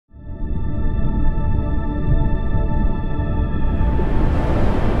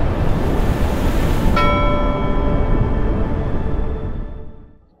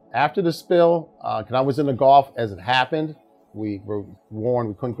After the spill, 'cause I was in the Gulf as it happened, we were warned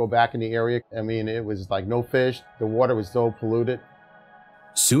we couldn't go back in the area. I mean, it was like no fish. The water was so polluted.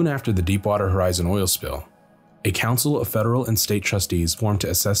 Soon after the Deepwater Horizon oil spill, a council of federal and state trustees formed to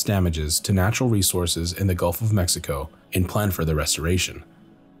assess damages to natural resources in the Gulf of Mexico and plan for their restoration.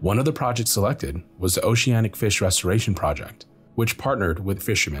 One of the projects selected was the Oceanic Fish Restoration Project, which partnered with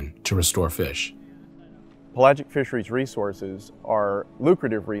fishermen to restore fish. Pelagic fisheries resources are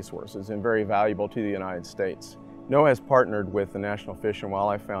lucrative resources and very valuable to the United States. NOAA has partnered with the National Fish and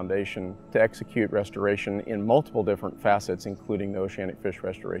Wildlife Foundation to execute restoration in multiple different facets, including the Oceanic Fish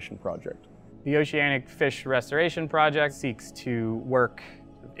Restoration Project. The Oceanic Fish Restoration Project seeks to work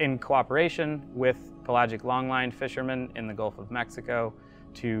in cooperation with pelagic longline fishermen in the Gulf of Mexico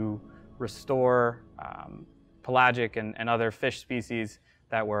to restore pelagic and other fish species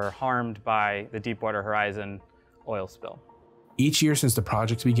that were harmed by the Deepwater Horizon oil spill. Each year since the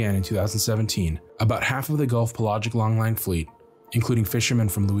project began in 2017, about half of the Gulf pelagic longline fleet, including fishermen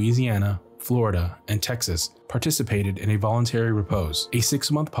from Louisiana, Florida, and Texas, participated in a voluntary repose, a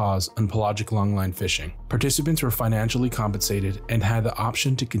 6-month pause on pelagic longline fishing. Participants were financially compensated and had the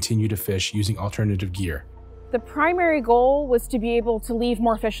option to continue to fish using alternative gear. The primary goal was to be able to leave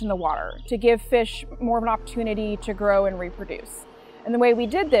more fish in the water, to give fish more of an opportunity to grow and reproduce. And the way we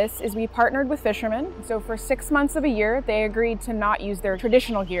did this is we partnered with fishermen. So for 6 months of a year, they agreed to not use their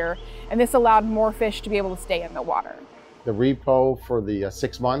traditional gear, and this allowed more fish to be able to stay in the water. The repo for the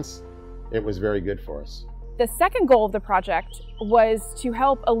 6 months, it was very good for us. The second goal of the project was to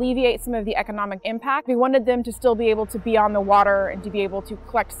help alleviate some of the economic impact. We wanted them to still be able to be on the water and to be able to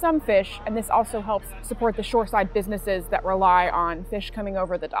collect some fish, and this also helps support the shoreside businesses that rely on fish coming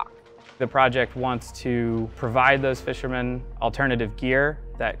over the dock. The project wants to provide those fishermen alternative gear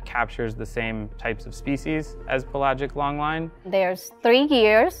that captures the same types of species as pelagic longline. There's 3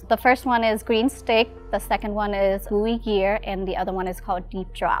 gears. The first one is green stick, the second one is buoy gear, and the other one is called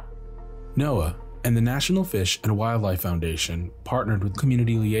deep drop. NOAA and the National Fish and Wildlife Foundation partnered with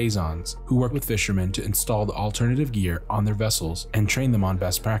community liaisons who work with fishermen to install the alternative gear on their vessels and train them on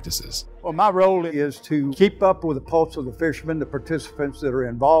best practices. Well, my role is to keep up with the pulse of the fishermen, the participants that are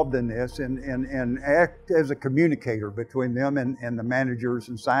involved in this, and act as a communicator between them and the managers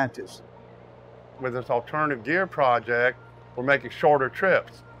and scientists. With this alternative gear project, we're making shorter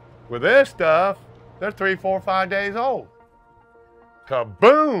trips. With this stuff, they're 3, 4, 5 days old.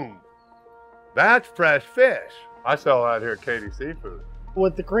 Kaboom! That's fresh fish. I sell out here at Katy Seafood.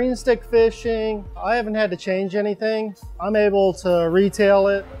 With the green stick fishing, I haven't had to change anything. I'm able to retail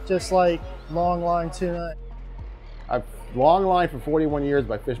it just like longline tuna. I've longlined for 41 years,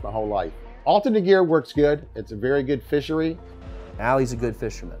 but I fished my whole life. Alternate gear works good. It's a very good fishery. Allie's a good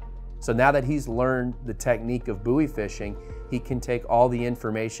fisherman. So now that he's learned the technique of buoy fishing, he can take all the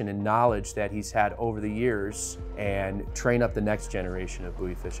information and knowledge that he's had over the years and train up the next generation of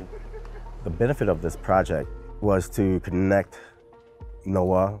buoy fishing. The benefit of this project was to connect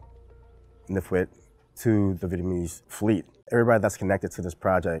NOAA, NIFWIT, to the Vietnamese fleet. Everybody that's connected to this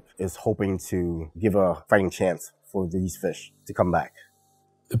project is hoping to give a fighting chance for these fish to come back.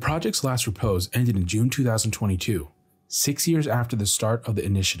 The project's last repose ended in June 2022, 6 years after the start of the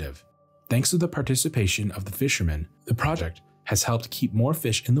initiative. Thanks to the participation of the fishermen, the project has helped keep more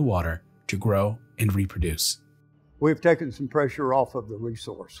fish in the water to grow and reproduce. We've taken some pressure off of the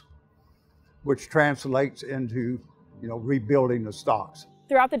resource, which translates into, rebuilding the stocks.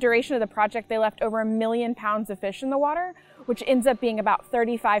 Throughout the duration of the project, they left over 1 million pounds of fish in the water, which ends up being about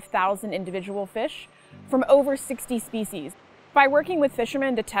 35,000 individual fish from over 60 species. By working with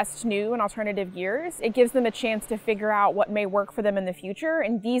fishermen to test new and alternative gears, it gives them a chance to figure out what may work for them in the future,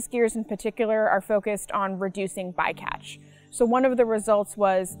 and these gears in particular are focused on reducing bycatch. So one of the results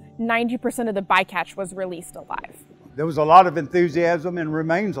was 90% of the bycatch was released alive. There was a lot of enthusiasm and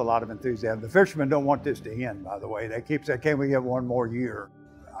remains a lot of enthusiasm. The fishermen don't want this to end, by the way. They keep saying, can we get one more year?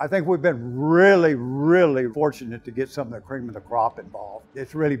 I think we've been really, really fortunate to get some of the cream of the crop involved.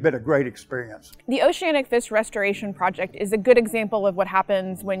 It's really been a great experience. The Oceanic Fish Restoration Project is a good example of what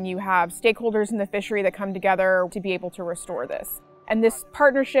happens when you have stakeholders in the fishery that come together to be able to restore this. And this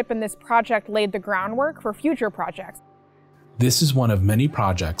partnership and this project laid the groundwork for future projects. This is one of many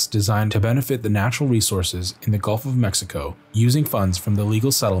projects designed to benefit the natural resources in the Gulf of Mexico using funds from the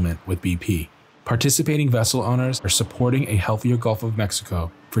legal settlement with BP. Participating vessel owners are supporting a healthier Gulf of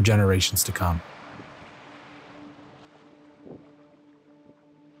Mexico for generations to come.